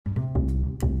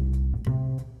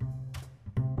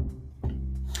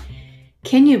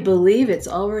Can you believe it's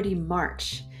already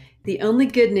March? The only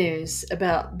good news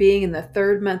about being in the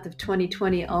third month of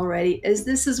 2020 already is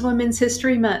this is Women's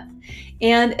History Month.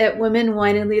 And at Women,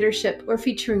 Wine, and Leadership, we're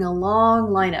featuring a long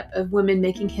lineup of women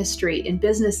making history in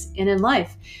business and in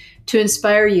life to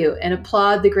inspire you and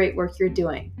applaud the great work you're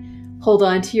doing. Hold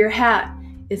on to your hat.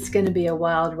 It's going to be a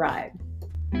wild ride.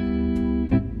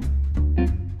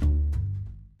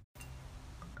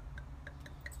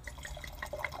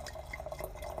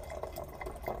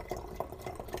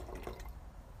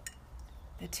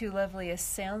 The two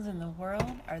loveliest sounds in the world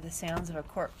are the sounds of a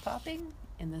cork popping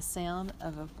and the sound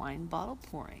of a wine bottle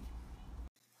pouring.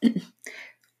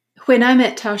 When I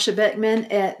met Tasha Beckman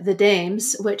at the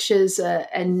Dames, which is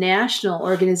a national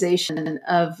organization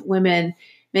of women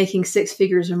making six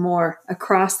figures or more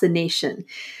across the nation,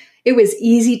 it was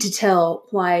easy to tell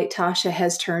why Tasha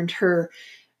has turned her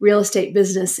real estate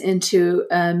business into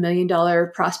 $1 million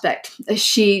prospect.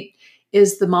 She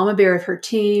is the mama bear of her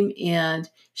team, and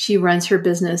she runs her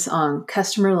business on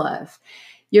customer love.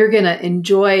 You're going to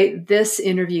enjoy this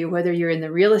interview, whether you're in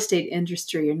the real estate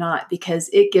industry or not, because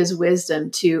it gives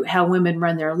wisdom to how women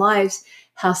run their lives,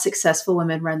 how successful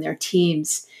women run their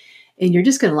teams. And you're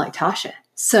just going to like Tasha.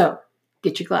 So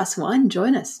get your glass of wine and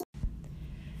join us.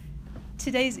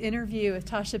 Today's interview with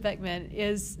Tasha Beckman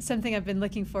is something I've been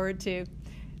looking forward to.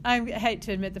 I hate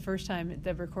to admit the first time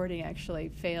the recording actually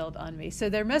failed on me. So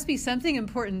there must be something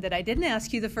important that I didn't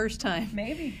ask you the first time.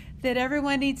 Maybe. That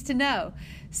everyone needs to know.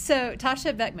 So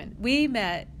Tasha Beckman, we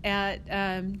met at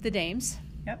the Dames.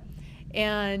 Yep.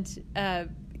 And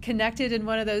connected in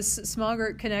one of those small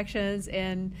group connections.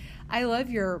 And I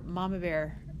love your mama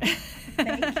bear.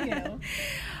 Thank you.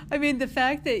 I mean, the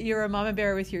fact that you're a mama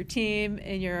bear with your team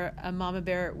and you're a mama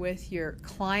bear with your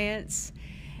clients.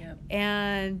 Yep.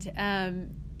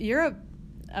 And you're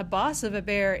a boss of a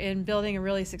bear in building a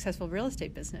really successful real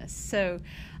estate business. So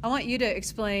I want you to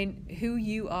explain who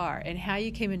you are and how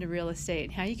you came into real estate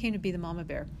and how you came to be the mama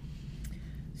bear.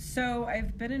 So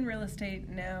I've been in real estate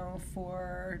now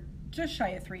for just shy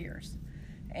of 3 years.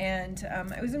 And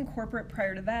I was in corporate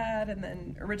prior to that, and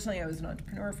then originally I was an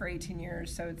entrepreneur for 18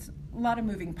 years, so it's a lot of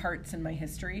moving parts in my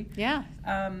history. Yeah.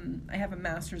 I have a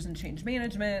master's in change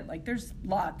management. Like, there's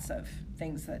lots of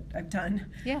things that I've done.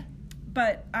 Yeah.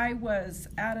 But I was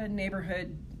at a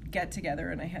neighborhood get-together,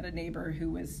 and I had a neighbor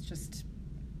who was just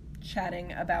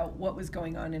chatting about what was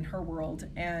going on in her world,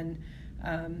 and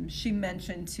she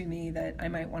mentioned to me that I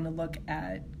might want to look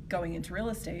at going into real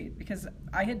estate because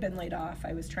I had been laid off.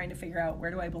 I was trying to figure out,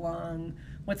 where do I belong?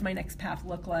 What's my next path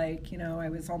look like? You know, I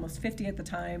was almost 50 at the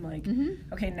time. Like,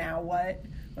 okay, now what?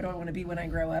 What do I want to be when I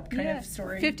grow up? Kind of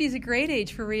story. 50 is a great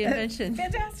age for reinvention.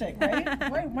 Fantastic,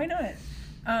 right? Why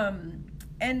not?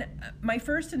 And my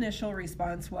first initial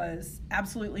response was,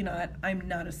 absolutely not. I'm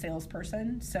not a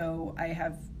salesperson, so I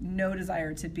have no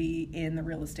desire to be in the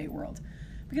real estate world.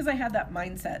 Because I had that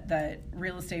mindset that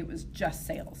real estate was just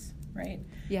sales, right?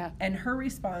 Yeah. And her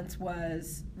response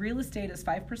was, real estate is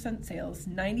 5% sales,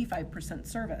 95%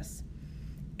 service.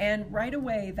 And right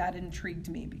away that intrigued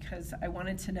me because I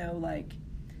wanted to know, like,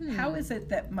 how is it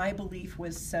that my belief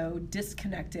was so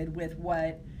disconnected with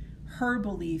what her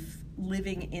belief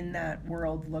living in that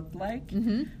world looked like?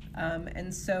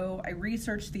 And so I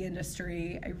researched the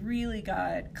industry. I really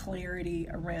got clarity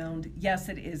around, yes,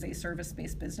 it is a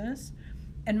service-based business.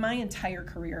 And my entire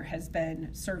career has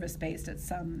been service-based at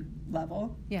some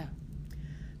level. Yeah.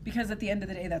 Because at the end of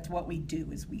the day, that's what we do,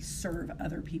 is we serve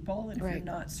other people. And if you're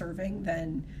not serving,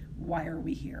 then why are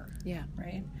we here? Yeah.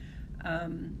 Right?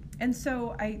 And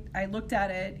so I looked at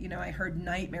it, you know, I heard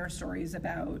nightmare stories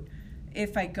about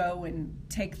if I go and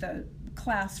take the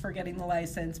class for getting the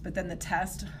license, but then the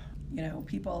test, you know,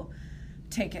 people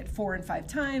take it 4 and 5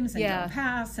 times and don't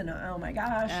pass, and oh my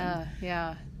gosh.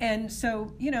 And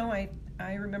so, you know,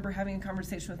 I remember having a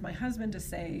conversation with my husband to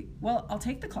say, well, I'll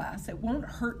take the class. It won't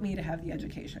hurt me to have the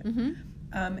education.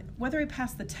 Whether I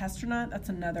pass the test or not, that's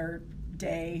another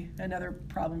day, another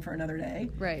problem for another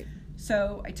day. Right.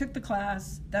 So I took the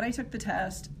class, then I took the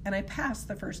test, and I passed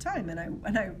the first time. And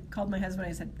I called my husband,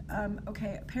 I said,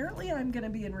 okay, apparently I'm going to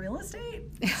be in real estate.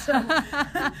 So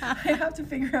I have to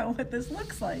figure out what this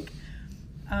looks like.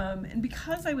 And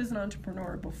because I was an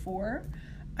entrepreneur before,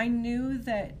 I knew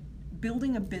that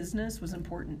building a business was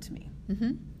important to me,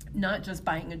 not just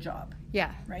buying a job.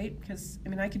 Yeah. Right? Because, I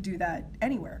mean, I could do that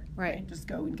anywhere. Right? Just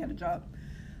go and get a job.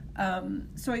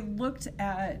 So I looked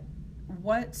at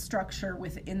what structure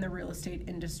within the real estate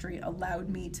industry allowed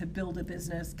me to build a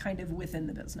business kind of within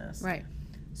the business. Right.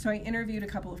 So I interviewed a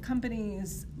couple of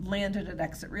companies, landed at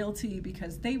Exit Realty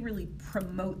because they really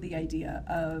promote the idea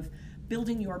of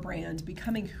building your brand,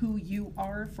 becoming who you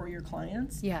are for your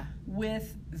clients,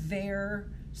 with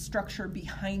their structure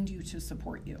behind you to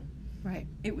support you. Right.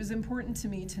 It was important to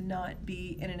me to not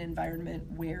be in an environment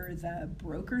where the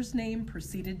broker's name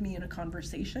preceded me in a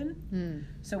conversation.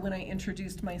 So when I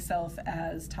introduced myself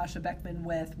as Tasha Beckman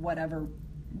with whatever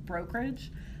brokerage,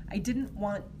 I didn't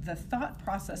want the thought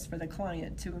process for the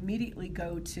client to immediately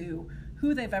go to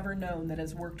who they've ever known that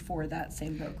has worked for that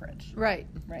same brokerage. Right.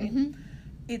 Right?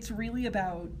 It's really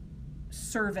about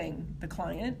serving the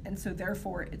client, and so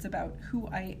therefore it's about who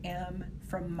I am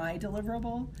from my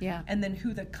deliverable, and then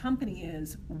who the company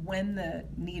is when the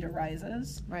need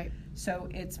arises. Right. So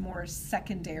it's more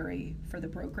secondary for the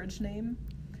brokerage name.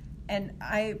 And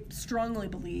I strongly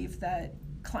believe that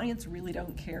clients really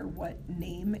don't care what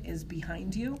name is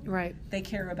behind you. Right. They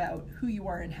care about who you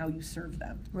are and how you serve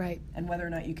them. Right. And whether or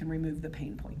not you can remove the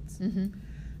pain points.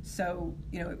 So,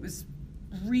 it was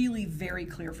really very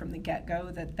clear from the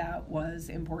get-go that was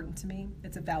important to me.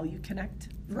 It's a value connect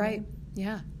for me.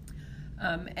 Yeah.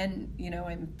 And,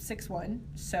 I'm 6'1",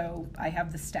 so I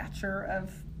have the stature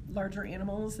of larger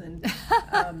animals, and,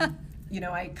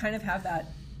 I kind of have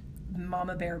that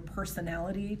mama bear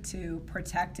personality to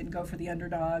protect and go for the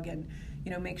underdog and,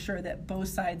 make sure that both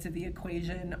sides of the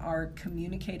equation are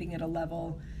communicating at a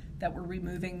level that we're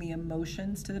removing the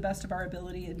emotions to the best of our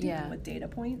ability and dealing with data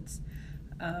points.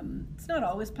 It's not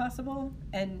always possible,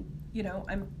 and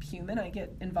I'm human. I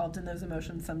get involved in those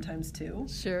emotions sometimes too.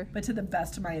 Sure. But to the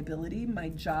best of my ability, my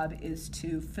job is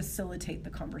to facilitate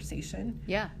the conversation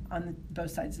on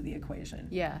both sides of the equation.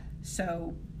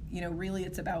 So, really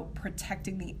it's about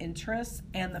protecting the interests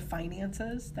and the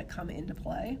finances that come into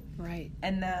play. Right.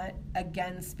 And that,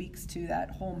 again, speaks to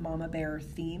that whole mama bear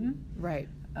theme. Right.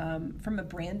 From a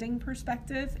branding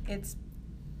perspective, it's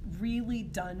really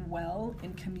done well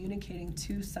in communicating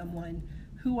to someone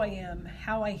who I am,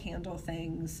 how I handle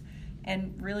things,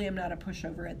 and really I'm not a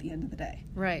pushover at the end of the day.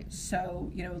 Right.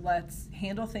 So, let's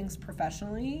handle things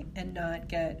professionally and not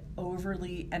get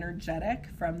overly energetic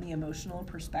from the emotional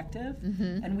perspective,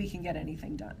 and we can get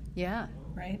anything done. Yeah.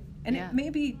 Right? And it may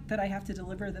be that I have to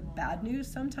deliver the bad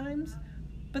news sometimes,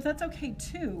 but that's okay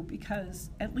too, because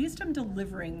at least I'm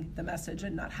delivering the message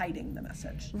and not hiding the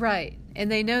message. Right. And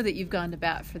they know that you've gone to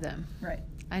bat for them. Right.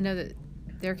 I know that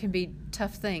there can be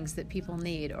tough things that people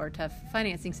need, or tough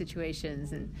financing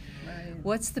situations. And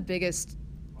what's the biggest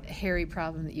hairy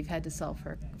problem that you've had to solve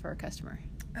for a customer?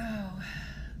 Oh,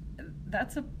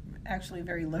 that's actually a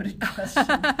very loaded question.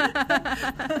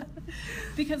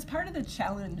 Because part of the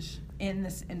challenge in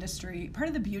this industry, part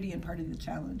of the beauty and part of the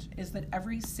challenge, is that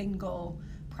every single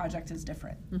project is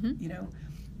different.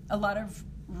 A lot of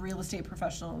real estate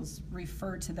professionals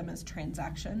refer to them as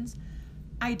transactions.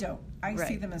 I don't. I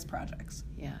see them as projects.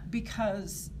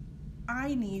 Because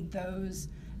I need those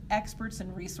experts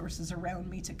and resources around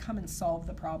me to come and solve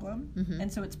the problem.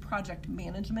 And so it's project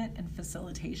management and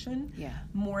facilitation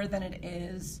more than it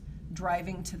is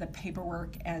driving to the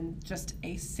paperwork and just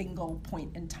a single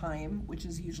point in time, which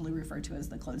is usually referred to as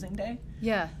the closing day.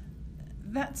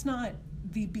 That's not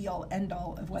the be-all,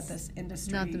 end-all of what this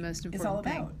industry not the most important is all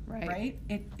thing. about. Right?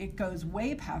 It goes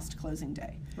way past closing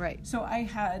day. Right. So I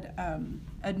had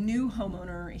a new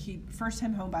homeowner,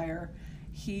 first-time home buyer.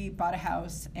 He bought a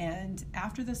house, and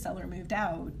after the seller moved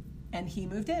out and he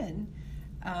moved in,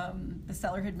 the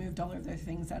seller had moved all of their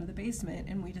things out of the basement,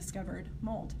 and we discovered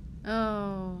mold.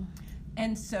 Oh.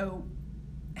 And so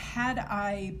had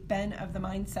I been of the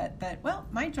mindset that, well,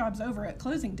 my job's over at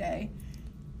closing day,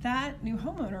 that new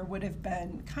homeowner would have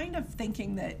been kind of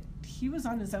thinking that he was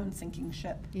on his own sinking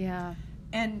ship.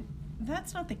 And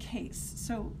that's not the case.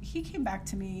 So he came back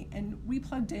to me, and we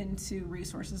plugged into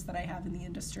resources that I have in the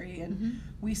industry, and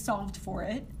we solved for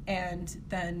it. And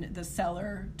then the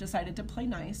seller decided to play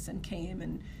nice and came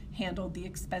and handled the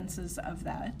expenses of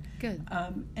that. Good.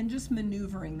 And just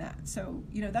maneuvering that. So,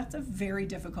 that's a very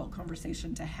difficult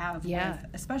conversation to have with,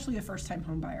 especially a first-time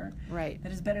home buyer. Right. That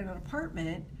has been in an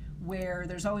apartment where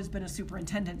there's always been a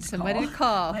superintendent Somebody to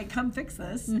call. Like, come fix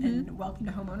this, and welcome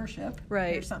to home ownership.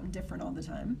 Right. There's something different all the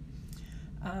time.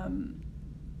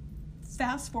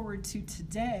 Fast forward to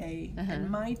today,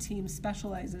 and my team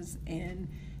specializes in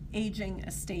aging,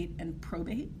 estate, and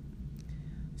probate.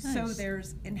 Nice. So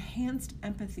there's enhanced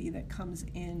empathy that comes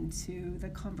into the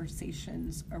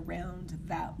conversations around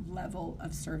that level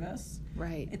of service.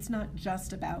 Right. It's not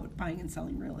just about buying and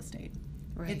selling real estate.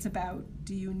 Right. It's about,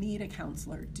 do you need a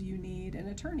counselor? Do you need an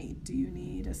attorney? Do you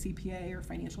need a CPA or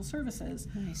financial services?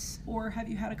 Nice. Or have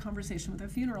you had a conversation with a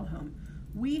funeral home?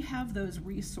 We have those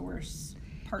resource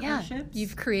partnerships.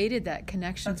 You've created that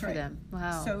connection That's for right. them.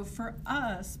 Wow. So for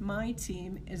us, my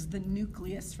team is the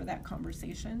nucleus for that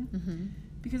conversation. Mm-hmm.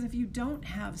 Because if you don't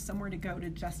have somewhere to go to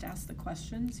just ask the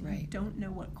questions, Right. you don't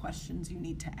know what questions you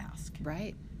need to ask.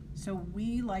 Right. So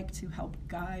we like to help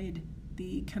guide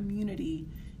the community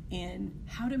in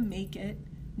how to make it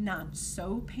not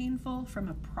so painful from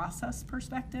a process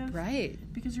perspective. Right.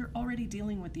 Because you're already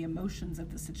dealing with the emotions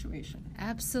of the situation.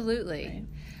 Absolutely. Right?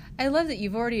 I love that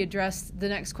you've already addressed the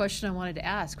next question I wanted to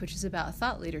ask, which is about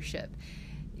thought leadership.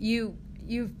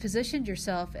 You've positioned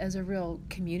yourself as a real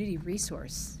community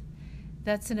resource.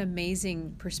 That's an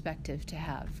amazing perspective to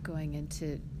have going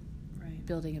into Right.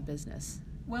 building a business.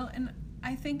 Well, and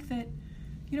I think that,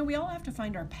 we all have to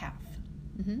find our path.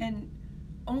 Mm-hmm. And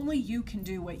only you can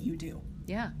do what you do.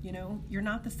 Yeah. You're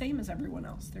not the same as everyone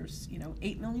else. There's,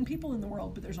 8 million people in the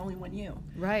world, but there's only one you.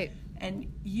 Right.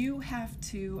 And you have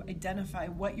to identify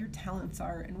what your talents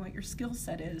are and what your skill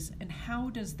set is, and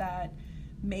how does that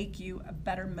make you a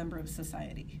better member of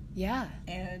society. Yeah.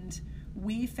 And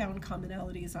we found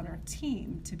commonalities on our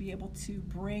team to be able to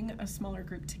bring a smaller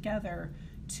group together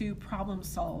to problem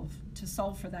solve, to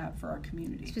solve for that for our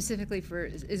community. Specifically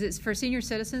is it for senior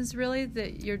citizens really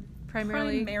that you're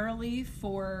primarily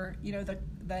for,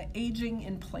 the aging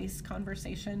in place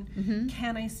conversation. Mm-hmm.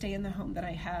 Can I stay in the home that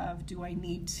I have? Do I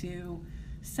need to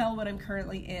sell what I'm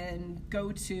currently in,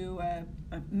 go to a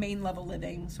main level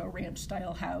living, so a ranch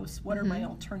style house? What are my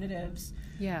alternatives?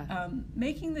 Yeah.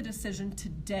 Making the decision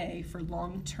today for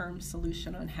long-term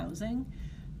solution on housing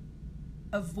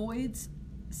avoids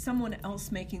someone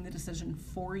else making the decision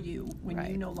for you when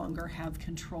Right. you no longer have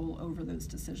control over those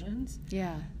decisions.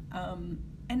 Yeah.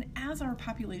 And as our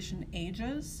population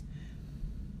ages,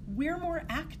 we're more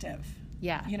active.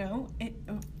 Yeah.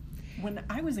 When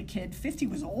I was a kid, 50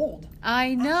 was old.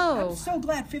 I know. I'm so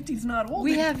glad 50's not old.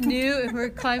 We're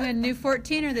climbing a new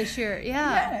 14er this year.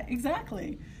 Yeah,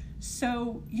 exactly.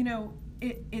 So,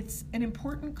 it's an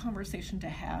important conversation to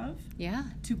have. Yeah.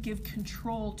 To give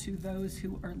control to those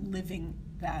who are living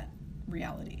that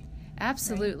reality.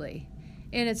 Absolutely.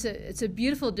 Right? And it's a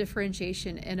beautiful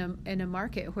differentiation in a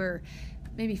market where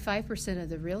maybe 5% of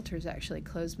the realtors actually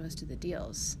close most of the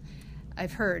deals.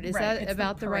 Is right. that it's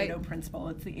about the right Pareto principle?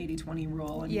 It's the 80-20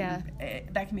 rule. Yeah.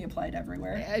 That can be applied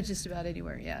everywhere. Just about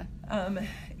anywhere, yeah.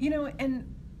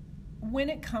 And when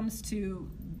it comes to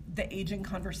the aging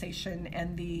conversation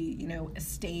and the,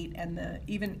 estate and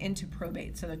even into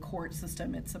probate, so the court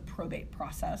system, it's a probate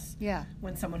process. Yeah.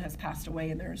 When someone has passed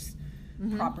away and there's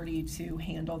property to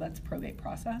handle, that's a probate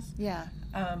process. Yeah.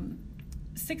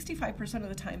 65% of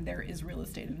the time there is real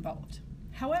estate involved.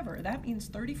 However, that means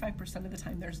 35% of the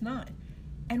time there's not.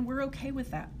 And we're okay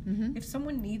with that. Mm-hmm. If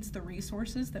someone needs the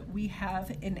resources that we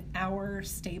have in our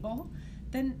stable,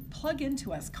 then plug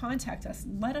into us, contact us,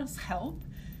 let us help.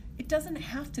 It doesn't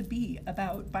have to be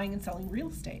about buying and selling real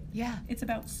estate. Yeah. It's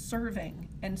about serving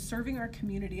our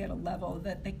community at a level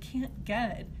that they can't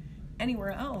get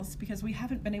anywhere else because we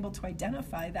haven't been able to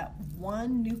identify that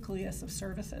one nucleus of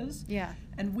services. Yeah.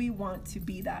 And we want to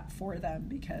be that for them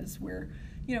because we're,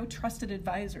 trusted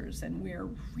advisors and we're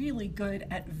really good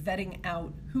at vetting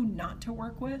out who not to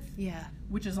work with. Yeah.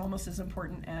 Which is almost as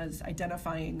important as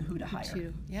identifying who to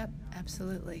hire. Yep,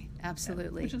 absolutely.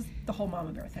 Absolutely. Which is the whole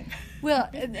mama bear thing. Well,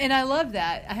 and I love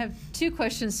that. I have two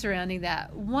questions surrounding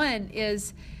that. One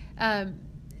is,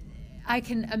 I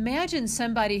can imagine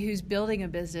somebody who's building a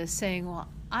business saying, well,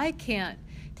 I can't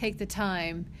take the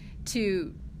time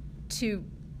to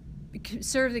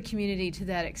serve the community to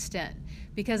that extent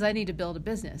because I need to build a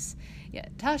business. Yeah,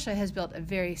 Tasha has built a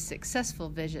very successful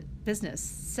business,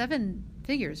 7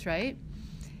 figures, right?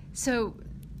 So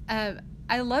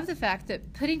I love the fact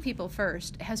that putting people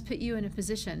first has put you in a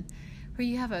position where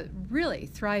you have a really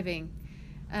thriving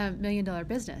 $1 million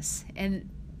business. And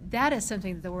that is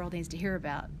something that the world needs to hear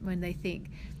about when they think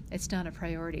it's not a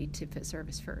priority to put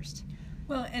service first.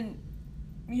 Well, and,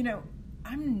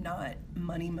 I'm not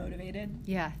money motivated.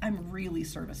 Yeah. I'm really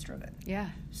service driven. Yeah.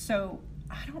 So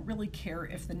I don't really care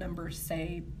if the numbers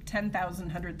say 10,000,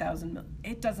 100,000.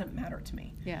 It doesn't matter to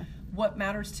me. Yeah. What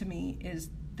matters to me is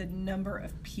the number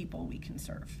of people we can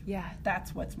serve. Yeah.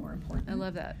 That's what's more important. I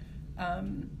love that.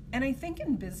 And I think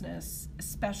in business,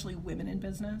 especially women in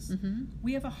business,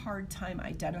 we have a hard time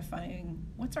identifying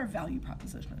what's our value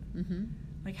proposition. Mm-hmm.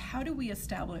 Like, how do we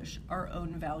establish our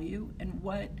own value and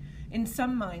what, in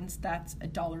some minds, that's a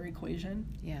dollar equation.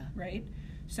 Yeah. Right?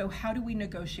 So how do we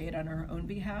negotiate on our own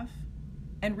behalf?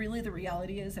 And really the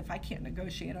reality is if I can't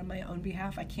negotiate on my own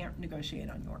behalf, I can't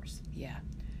negotiate on yours. Yeah.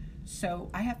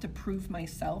 So I have to prove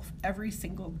myself every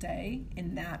single day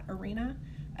in that arena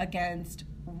against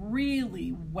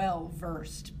really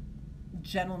well-versed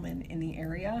gentlemen in the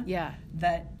area Yeah.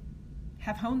 that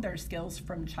have honed their skills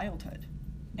from childhood.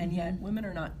 And yet women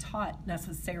are not taught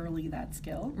necessarily that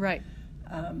skill. Right.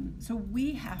 So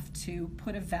we have to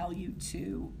put a value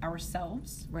to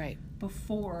ourselves Right.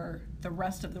 before the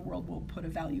rest of the world will put a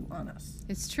value on us.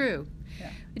 It's true.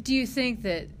 Yeah. Do you think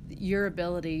that your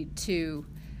ability to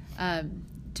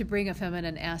bring a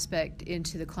feminine aspect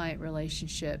into the client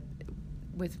relationship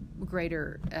with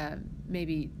greater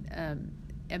maybe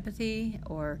empathy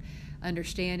or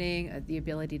understanding, the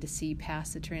ability to see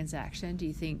past the transaction, do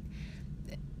you think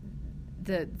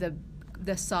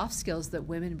the soft skills that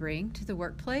women bring to the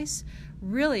workplace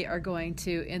really are going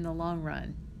to, in the long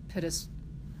run, put us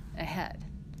ahead?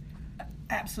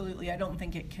 Absolutely. I don't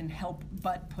think it can help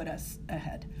but put us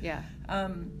ahead. Yeah.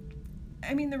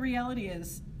 I mean, the reality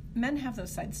is men have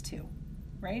those sides too,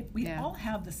 right? We all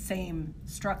have the same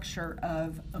structure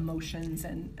of emotions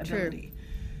and ability. True.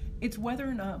 It's whether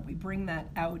or not we bring that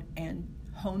out and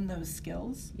hone those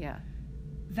skills. Yeah.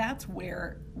 That's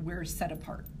where we're set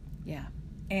apart. Yeah.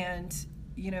 And,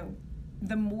 you know,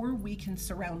 the more we can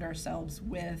surround ourselves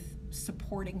with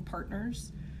supporting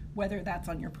partners, whether that's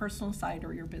on your personal side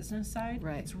or your business side,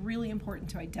 right. It's really important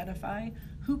to identify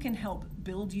who can help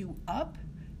build you up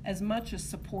as much as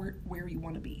support where you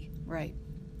want to be. Right.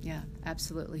 Yeah,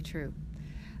 absolutely true.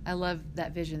 I love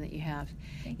that vision that you have.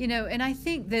 You know, and I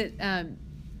think that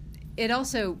it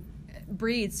also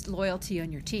breeds loyalty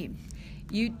on your team.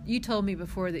 You told me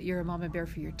before that you're a mama bear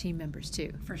for your team members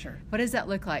too. For sure. What does that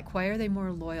look like? Why are they more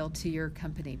loyal to your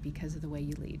company because of the way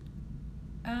you lead?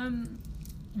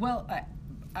 Well,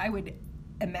 I would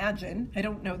imagine, I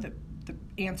don't know the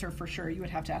answer for sure, you would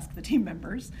have to ask the team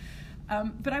members,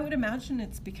 but I would imagine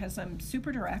it's because I'm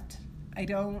super direct. I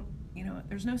don't,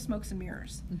 there's no smokes and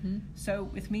mirrors. Mm-hmm. So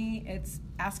with me, it's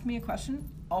ask me a question,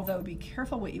 although be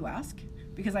careful what you ask,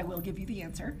 because I will give you the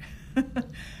answer.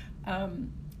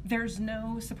 There's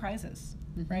no surprises,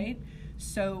 mm-hmm. right?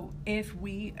 So if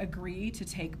we agree to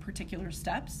take particular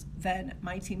steps, then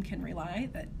my team can rely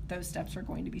that those steps are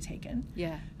going to be taken.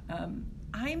 Yeah.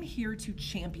 I'm here to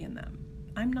champion them.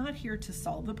 I'm not here to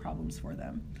solve the problems for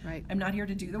them. Right. I'm not here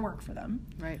to do the work for them.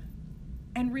 Right.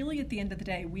 And really, at the end of the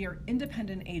day, we are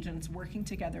independent agents working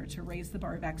together to raise the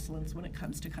bar of excellence when it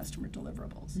comes to customer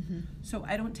deliverables. Mm-hmm. So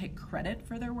I don't take credit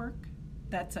for their work.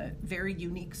 That's a very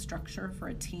unique structure for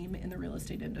a team in the real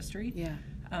estate industry. Yeah.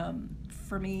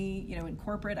 For me, in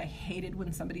corporate, I hated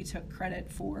when somebody took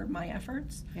credit for my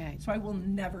efforts. Yeah. So I will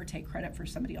never take credit for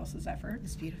somebody else's effort.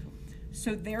 It's beautiful.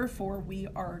 So therefore, we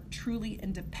are truly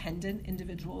independent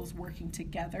individuals working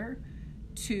together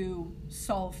to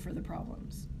solve for the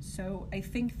problems. So I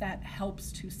think that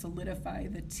helps to solidify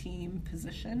the team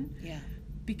position. Yeah.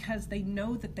 Because they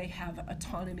know that they have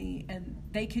autonomy and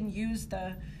they can use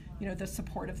the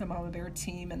support of the Mama Bear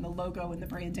team and the logo and the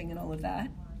branding and all of that,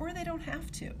 or they don't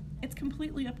have to. It's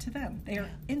completely up to them. They are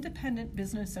independent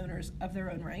business owners of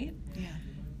their own right. Yeah.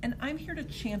 And I'm here to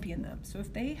champion them. So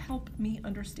if they help me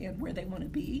understand where they want to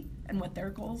be and what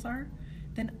their goals are,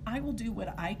 then I will do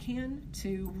what I can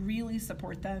to really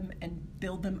support them and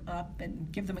build them up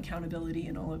and give them accountability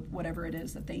and all of whatever it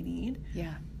is that they need.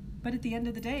 Yeah. But at the end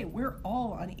of the day, we're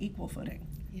all on equal footing.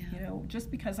 Yeah. Just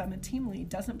because I'm a team lead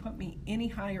doesn't put me any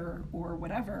higher or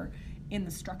whatever in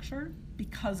the structure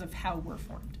because of how we're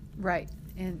formed. Right.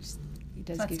 And it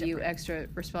does give you extra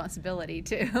responsibility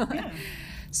too. Yeah.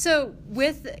 So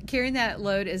with carrying that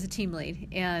load as a team lead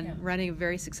and running a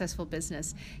very successful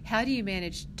business, how do you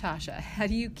manage Tasha? How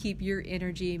do you keep your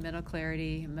energy, mental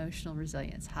clarity, emotional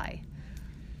resilience high?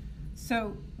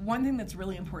 So one thing that's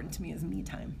really important to me is me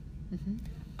time. Mm-hmm.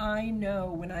 I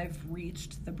know when I've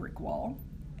reached the brick wall,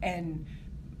 and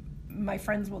my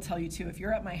friends will tell you too, if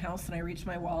you're at my house and I reach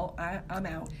my wall, I'm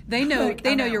out. They know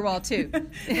they know your wall too.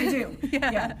 They do.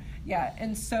 Yeah.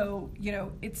 And so,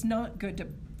 it's not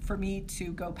good for me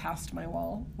to go past my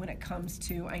wall when it comes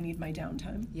to I need my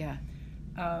downtime. Yeah.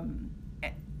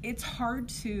 It's hard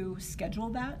to schedule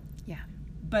that. Yeah.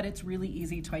 But it's really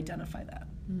easy to identify that.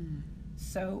 Mm.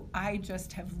 So I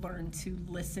just have learned to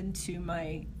listen to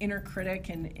my inner critic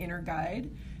and inner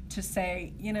guide to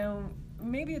say,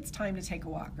 maybe it's time to take a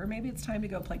walk, or maybe it's time to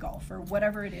go play golf, or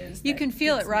whatever it is. You can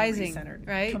feel it rising,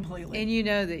 right? Completely. And you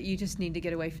know that you just need to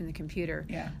get away from the computer.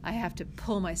 Yeah. I have to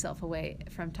pull myself away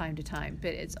from time to time,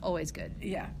 but it's always good.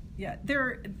 Yeah.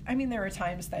 There are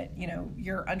times that,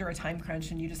 you're under a time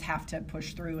crunch and you just have to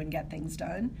push through and get things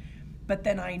done. But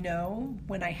then I know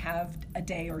when I have a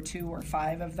day or 2 or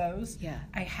 5 of those,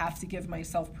 I have to give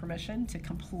myself permission to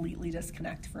completely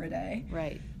disconnect for a day.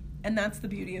 Right. And that's the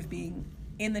beauty of being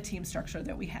in the team structure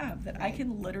that we have, that I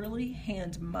can literally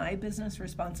hand my business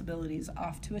responsibilities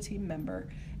off to a team member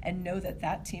and know that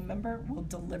that team member will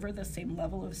deliver the same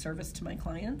level of service to my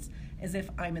clients as if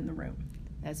I'm in the room.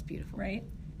 That's beautiful. Right?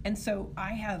 And so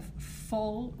I have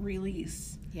full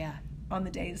release on the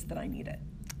days that I need it.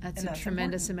 That's a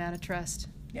tremendous amount of trust.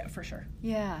 Yeah, for sure.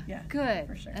 Yeah, yeah, good.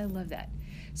 For sure. I love that.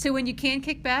 So when you can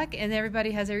kick back and everybody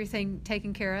has everything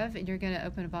taken care of and you're going to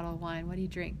open a bottle of wine, what do you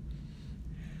drink?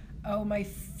 Oh, my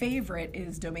favorite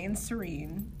is Domaine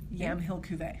Serene Yamhill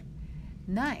Cuvée.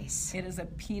 Nice. It is a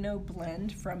Pinot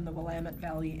blend from the Willamette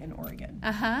Valley in Oregon.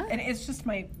 Uh-huh. And it's just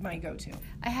my go-to.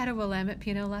 I had a Willamette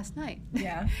Pinot last night.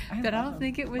 Yeah. But I don't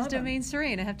think it was Domaine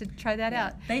Serene. I have to try that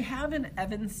out. They have an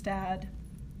Evenstad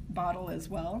bottle as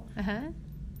well. Uh-huh.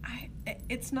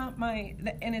 It's not my,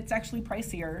 and it's actually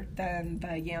pricier than the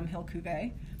Yamhill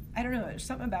Cuvée. I don't know. There's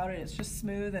something about it. It's just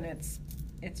smooth, and it's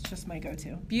just my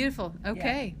go-to. Beautiful.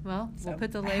 Okay. Yeah. Well, we'll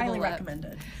put the label up. I highly recommend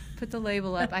it. Put the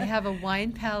label up. I have a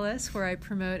wine palace where I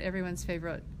promote everyone's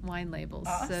favorite wine labels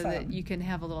so that you can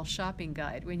have a little shopping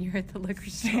guide when you're at the liquor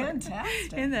store.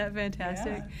 Fantastic. Isn't that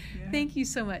fantastic? Yeah. Thank you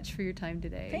so much for your time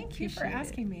today. Thank you for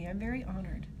asking me. I'm very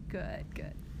honored. Good,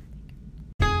 good.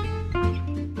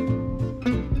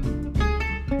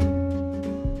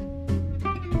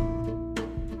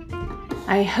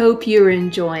 I hope you're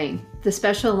enjoying the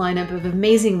special lineup of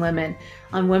amazing women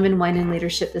on Women, Wine, and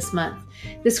Leadership this month.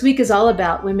 This week is all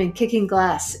about women kicking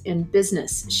glass in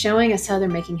business, showing us how they're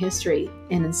making history,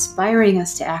 and inspiring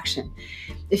us to action.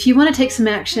 If you want to take some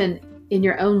action in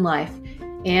your own life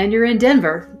and you're in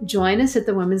Denver, join us at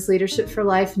the Women's Leadership for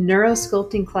Life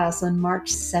Neurosculpting class on March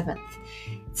 7th.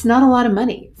 It's not a lot of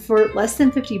money. For less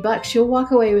than $50, you'll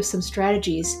walk away with some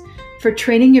strategies for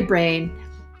training your brain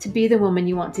to be the woman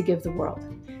you want to give the world.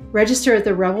 Register at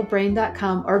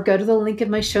therebelbrain.com or go to the link in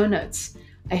my show notes.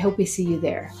 I hope we see you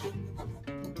there.